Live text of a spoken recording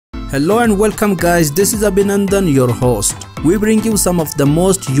Hello and welcome guys, this is Abhinandan, your host. We bring you some of the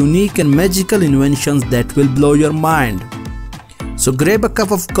most unique and magical inventions that will blow your mind. So grab a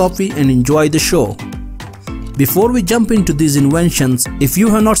cup of coffee and enjoy the show. Before we jump into these inventions, if you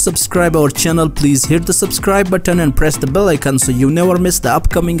have not subscribed our channel, please hit the subscribe button and press the bell icon so you never miss the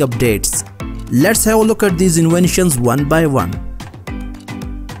upcoming updates. Let's have a look at these inventions one by one.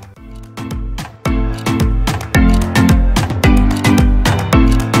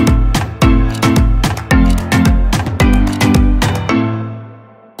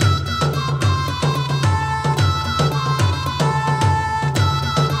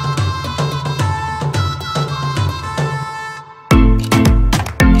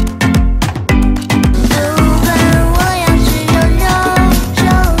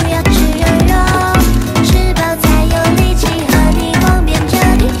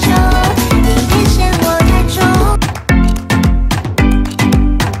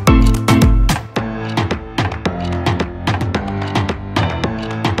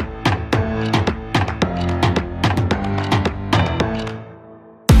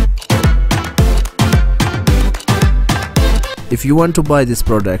 If you want to buy this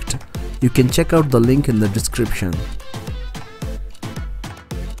product, you can check out the link in the description.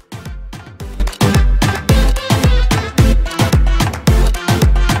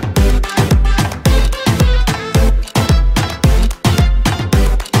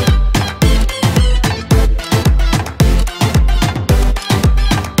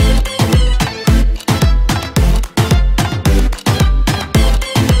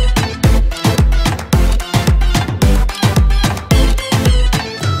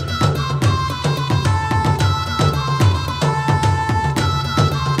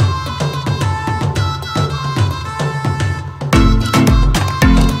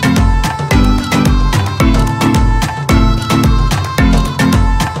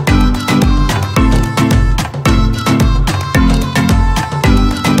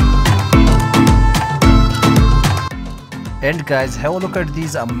 And guys, have a look at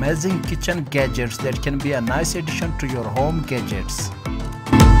these amazing kitchen gadgets that can be a nice addition to your home gadgets.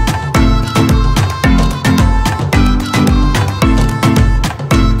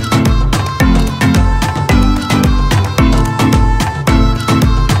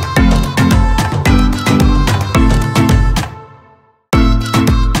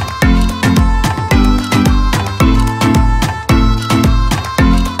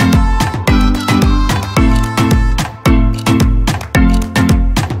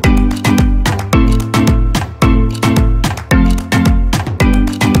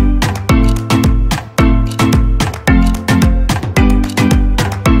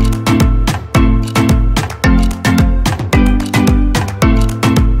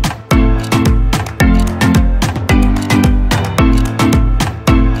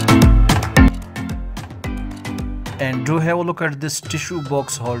 And do have a look at this tissue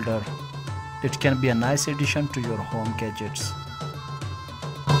box holder. It can be a nice addition to your home gadgets.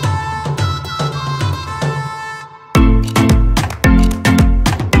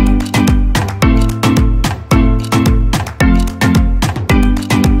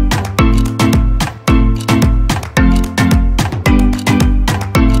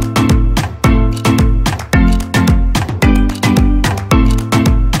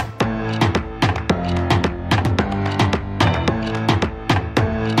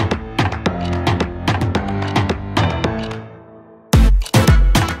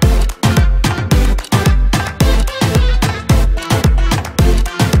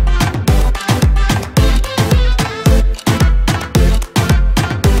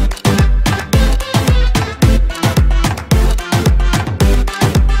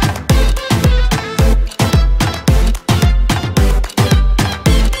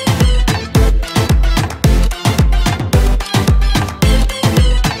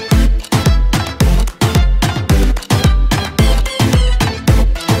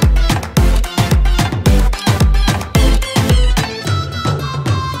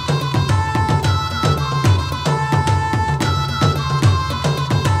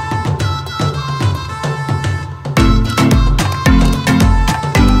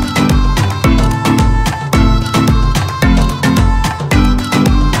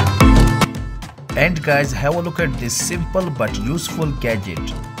 And guys, have a look at this simple but useful gadget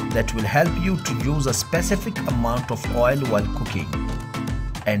that will help you to use a specific amount of oil while cooking.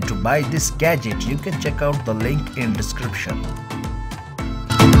 And to buy this gadget, you can check out the link in description.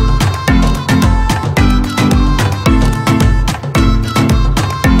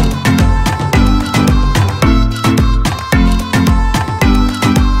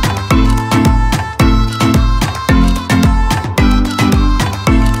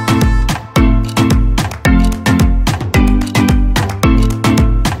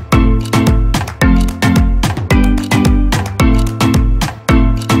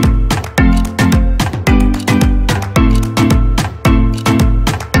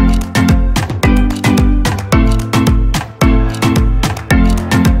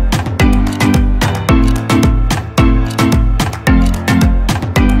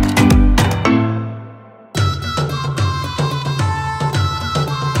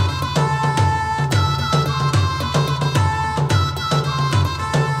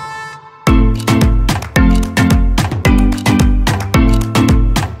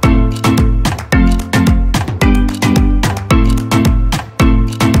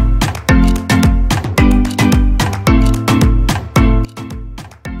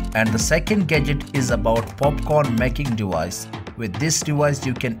 And the second gadget is about popcorn making device. With this device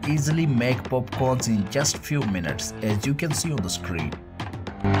you can easily make popcorns in just few minutes, as you can see on the screen.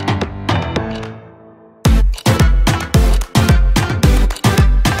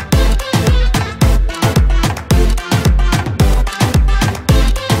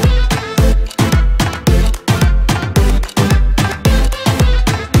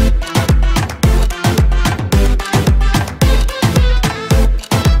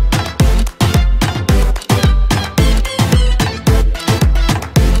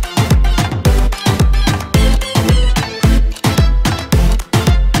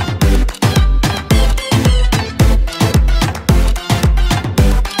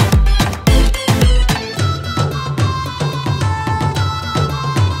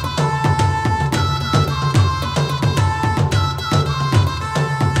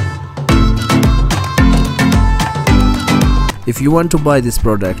 If you want to buy this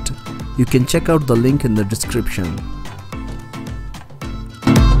product, you can check out the link in the description.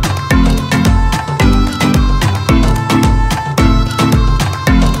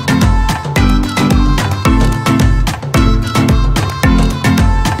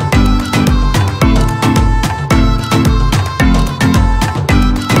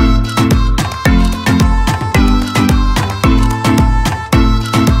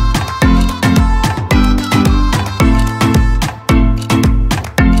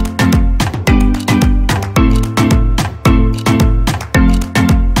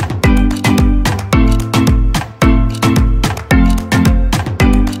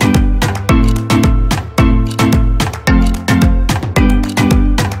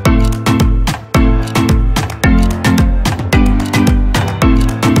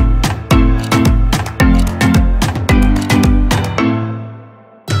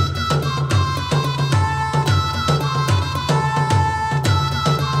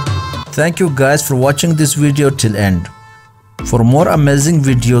 Thank you guys for watching this video till end. For more amazing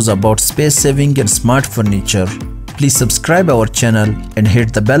videos about space saving and smart furniture, please subscribe our channel and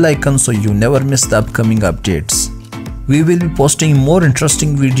hit the bell icon so you never miss the upcoming updates. We will be posting more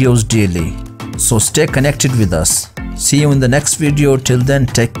interesting videos daily, so stay connected with us. See you in the next video. Till then,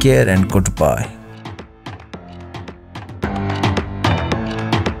 take care and goodbye.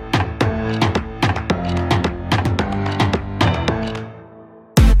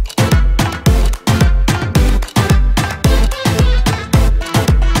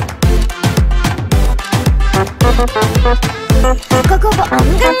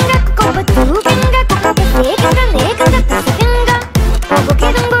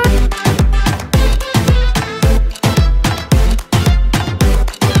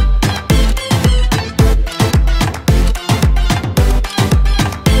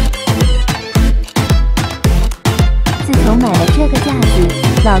架子，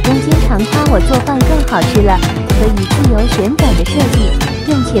老公经常夸我做饭更好吃了，可以自由旋转的设计，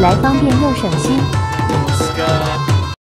用起来方便又省心。